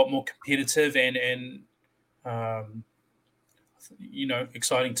became a lot more competitive and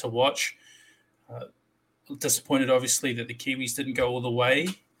exciting to watch. Disappointed, obviously, that the Kiwis didn't go all the way.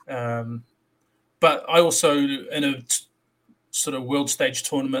 But I also, in a sort of world stage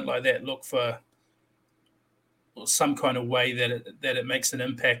tournament like that, look for some kind of way that it makes an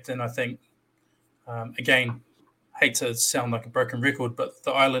impact. And I think, again, hate to sound like a broken record, but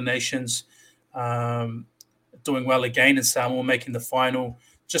the island nations doing well again, and Samoa making the final,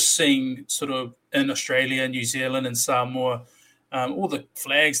 just seeing sort of in Australia, New Zealand and Samoa, all the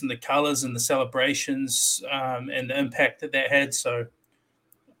flags and the colours and the celebrations and the impact that had. So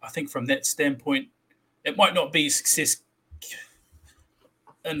I think from that standpoint, it might not be a success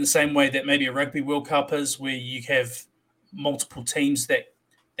in the same way that maybe a Rugby World Cup is, where you have multiple teams that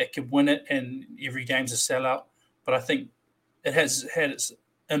that could win it, and every game's a sellout. But I think it has had its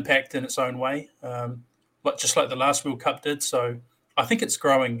impact in its own way, just like the last World Cup did. So I think it's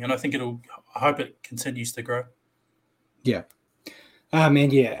growing, and I hope it continues to grow. Yeah.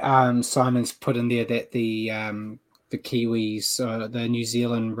 Simon's put in there that the Kiwis, the New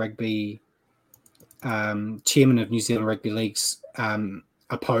Zealand Rugby chairman of New Zealand Rugby Leagues,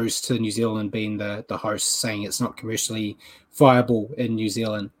 opposed to New Zealand being the host, saying it's not commercially viable in New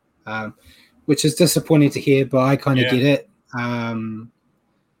Zealand, which is disappointing to hear, but I kind of get it.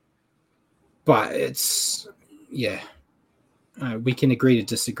 But it's, we can agree to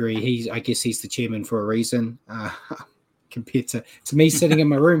disagree. I guess he's the chairman for a reason, compared to me sitting in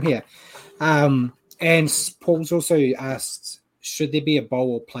my room here. And Paul's also asked, should there be a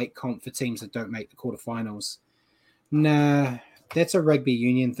bowl or plate comp for teams that don't make the quarterfinals? Nah, that's a rugby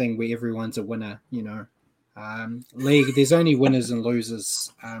union thing where everyone's a winner, League, there's only winners and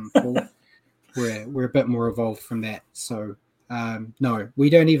losers, Paul. We're a bit more evolved from that. So, no, we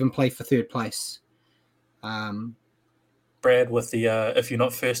don't even play for third place. Brad, with the if you're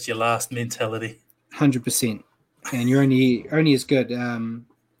not first, you're last mentality. 100%. And you're only as good,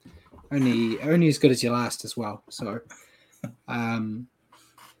 only as good as your last as well. So,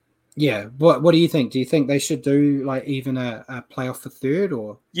 what do you think? Do you think they should do like even a playoff for third,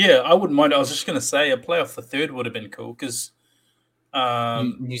 or? Yeah, I wouldn't mind. I was just going to say a playoff for third would have been cool because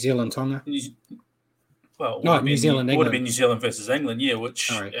New Zealand, Tonga. New Zealand, England. Would have been New Zealand versus England. Yeah,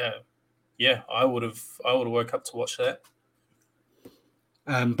 which I would have woke up to watch that.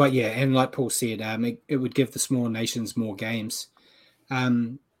 But yeah, and like Paul said, it would give the smaller nations more games.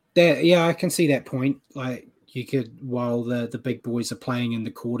 I can see that point. Like you could, while the big boys are playing in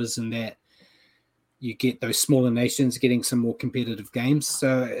the quarters and that, you get those smaller nations getting some more competitive games.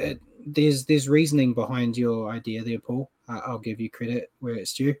 So there's reasoning behind your idea there, Paul. I'll give you credit where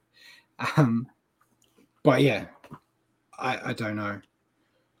it's due. But yeah, I don't know.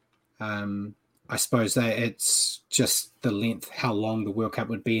 I suppose that it's just the length, how long the World Cup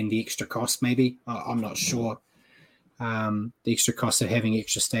would be, and the extra cost, maybe. I'm not sure. The extra cost of having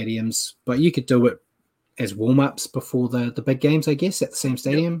extra stadiums. But you could do it as warm-ups before the big games, I guess, at the same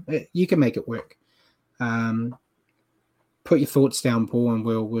stadium. Yep. You can make it work. Put your thoughts down, Paul, and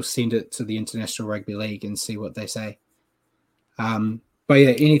we'll send it to the International Rugby League and see what they say. But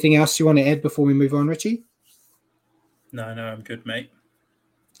yeah, anything else you want to add before we move on, Richie? No, I'm good, mate.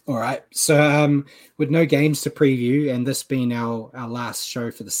 All right. So with no games to preview and this being our last show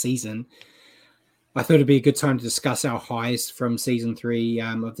for the season, I thought it'd be a good time to discuss our highs from season 3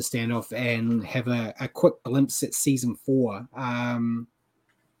 of the standoff and have a quick glimpse at season 4. I'll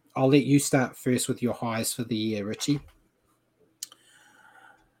let you start first with your highs for the year, Richie.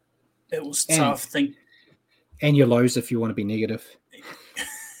 It was tough. And your lows if you want to be negative.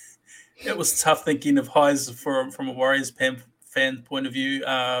 It was tough thinking of highs from a Warriors fan point of view.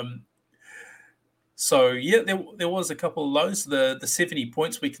 There was a couple of lows. The 70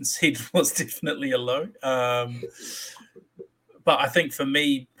 points we conceded was definitely a low. But I think for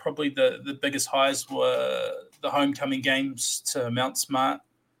me, probably the biggest highs were the homecoming games to Mount Smart.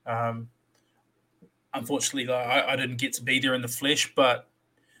 Unfortunately, I didn't get to be there in the flesh, but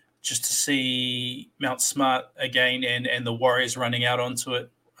just to see Mount Smart again and the Warriors running out onto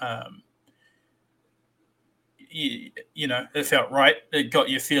it, it felt right. It got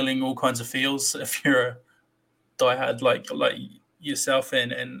you feeling all kinds of feels if you're a diehard like yourself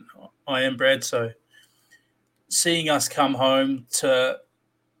and I am, Brad. So seeing us come home to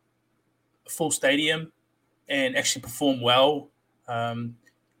a full stadium and actually perform well, a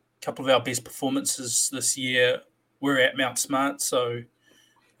couple of our best performances this year were at Mount Smart. So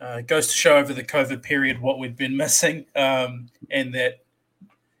it goes to show over the COVID period what we've been missing, and that,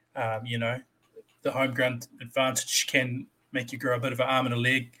 the home ground advantage can make you grow a bit of an arm and a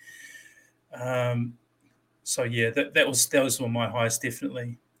leg. That was one of my highs,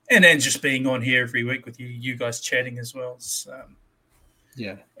 definitely. And then just being on here every week with you guys chatting as well,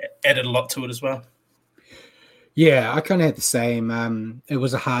 added a lot to it as well. Yeah, I kind of had the same. It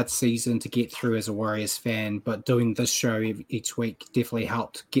was a hard season to get through as a Warriors fan, but doing this show each week definitely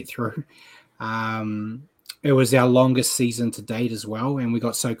helped get through. It was our longest season to date as well, and we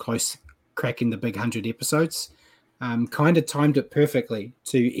got so close to cracking the big 100 episodes. Kind of timed it perfectly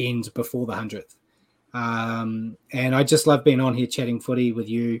to end before the 100th. And I just love being on here chatting footy with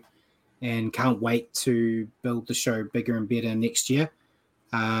you and can't wait to build the show bigger and better next year.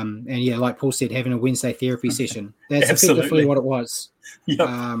 And yeah, like Paul said, having a Wednesday therapy session. That's effectively what it was. Yep.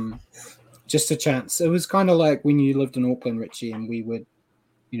 Just a chance. It was kind of like when you lived in Auckland, Richie, and we would,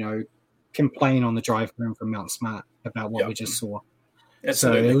 complain on the drive home from Mount Smart about what we just saw.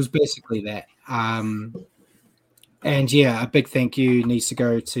 Absolutely. So it was basically that. And yeah, a big thank you needs to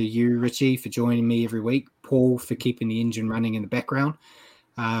go to you, Richie, for joining me every week. Paul, for keeping the engine running in the background.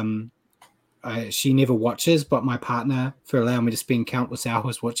 She never watches, but my partner for allowing me to spend countless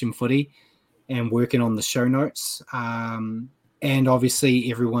hours watching footy and working on the show notes. And obviously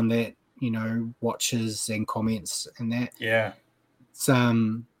everyone that, watches and comments and that. Yeah. It's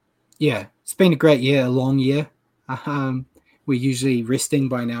been a great year, a long year. We're usually resting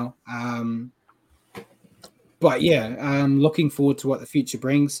by now. But yeah, I'm looking forward to what the future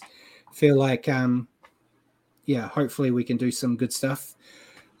brings. Feel like, hopefully we can do some good stuff.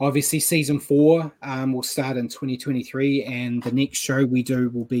 Obviously, season 4 will start in 2023, and the next show we do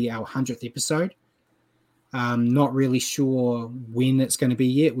will be our 100th episode. Not really sure when it's going to be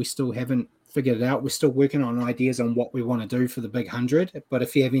yet. We still haven't figured it out. We're still working on ideas on what we want to do for the big 100. But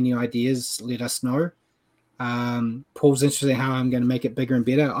if you have any ideas, let us know. Paul's interested in how I'm going to make it bigger and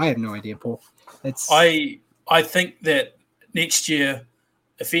better. I have no idea, Paul. I think that next year,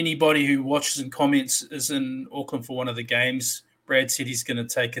 if anybody who watches and comments is in Auckland for one of the games, Brad said he's going to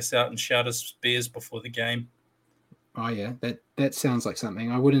take us out and shout us beers before the game. Oh, yeah. That sounds like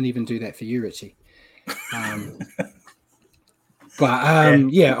something. I wouldn't even do that for you, Richie.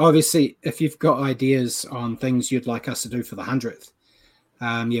 Obviously, if you've got ideas on things you'd like us to do for the 100th,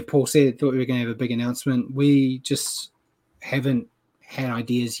 Paul thought we were going to have a big announcement. We just haven't had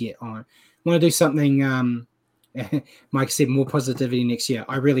ideas yet on. Want to do something, Mike said, more positivity next year.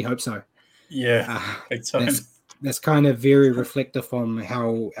 I really hope so. Yeah, big time. That's kind of very reflective on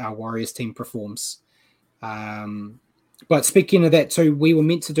how our Warriors team performs. But speaking of that too, we were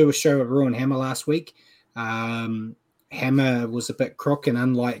meant to do a show at Ruin Hammer last week. Hammer was a bit crook, and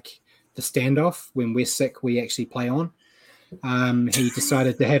unlike the standoff, when we're sick, we actually play on. He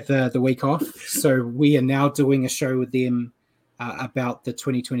decided to have the week off. So we are now doing a show with them about the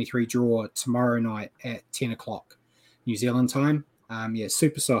 2023 draw tomorrow night at 10 o'clock New Zealand time.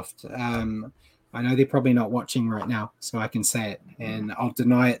 Super soft. I know they're probably not watching right now, so I can say it, and I'll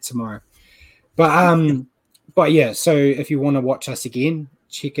deny it tomorrow. But yeah, so if you want to watch us again,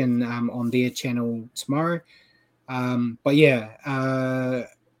 check in on their channel tomorrow.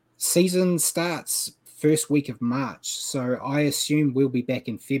 Season starts first week of March, so I assume we'll be back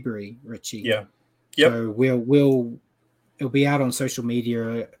in February, Richie. Yeah. Yep. So it'll be out on social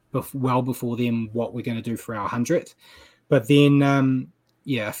media well before then what we're going to do for our 100th. But then,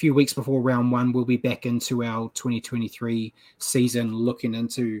 a few weeks before round 1, we'll be back into our 2023 season, looking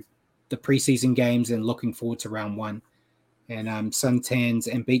into the preseason games and looking forward to round 1. And suntans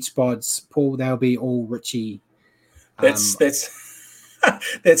and beach bods, Paul, they'll be all Richie. That's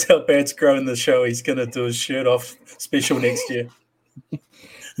how Bad's growing the show. He's going to do his shirt off special next year.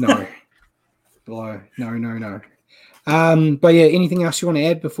 No. Anything else you want to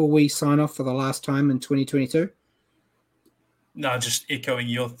add before we sign off for the last time in 2022? No, just echoing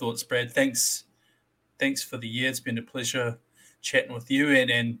your thoughts, Brad. Thanks for the year. It's been a pleasure chatting with you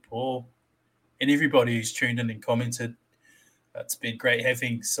and Paul and everybody who's tuned in and commented. It's been great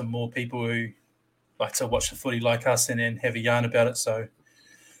having some more people who like to watch the footy like us and then have a yarn about it. So,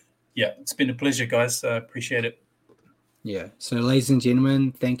 yeah, it's been a pleasure, guys. I appreciate it. Yeah. So, ladies and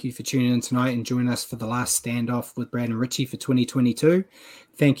gentlemen, thank you for tuning in tonight and joining us for the last standoff with Brad and Richie for 2022.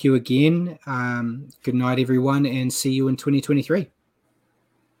 Thank you again. Good night, everyone, and see you in 2023.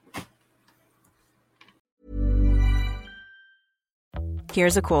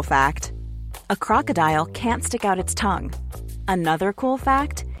 Here's a cool fact. A crocodile can't stick out its tongue. Another cool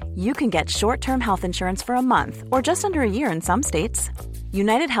fact, you can get short-term health insurance for a month or just under a year in some states.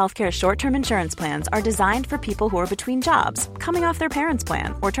 United Healthcare short-term insurance plans are designed for people who are between jobs, coming off their parents'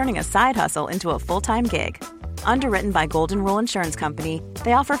 plan, or turning a side hustle into a full-time gig. Underwritten by Golden Rule Insurance Company,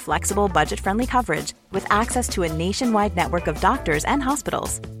 they offer flexible, budget-friendly coverage with access to a nationwide network of doctors and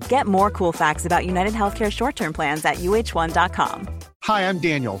hospitals. Get more cool facts about United Healthcare short-term plans at uh1.com. Hi, I'm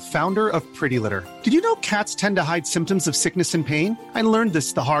Daniel, founder of Pretty Litter. Did you know cats tend to hide symptoms of sickness and pain? I learned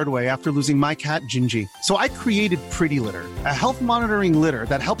this the hard way after losing my cat, Gingy. So I created Pretty Litter, a health monitoring litter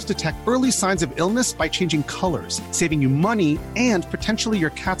that helps detect early signs of illness by changing colors, saving you money and potentially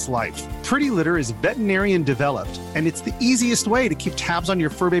your cat's life. Pretty Litter is veterinarian developed, and it's the easiest way to keep tabs on your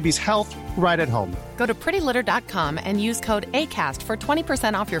fur baby's health right at home. Go to prettylitter.com and use code ACAST for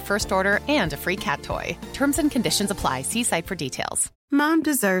 20% off your first order and a free cat toy. Terms and conditions apply. See site for details. Mom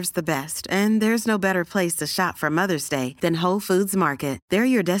deserves the best, and there's no better place to shop for Mother's Day than Whole Foods Market. They're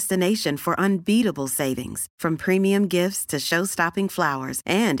your destination for unbeatable savings, from premium gifts to show-stopping flowers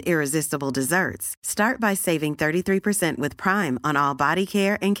and irresistible desserts. Start by saving 33% with Prime on all body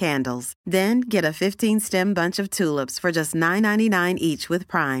care and candles. Then get a 15-stem bunch of tulips for just $9.99 each with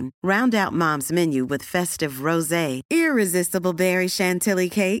Prime. Round out Mom's menu with festive rosé, irresistible berry chantilly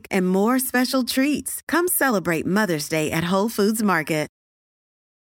cake, and more special treats. Come celebrate Mother's Day at Whole Foods Market.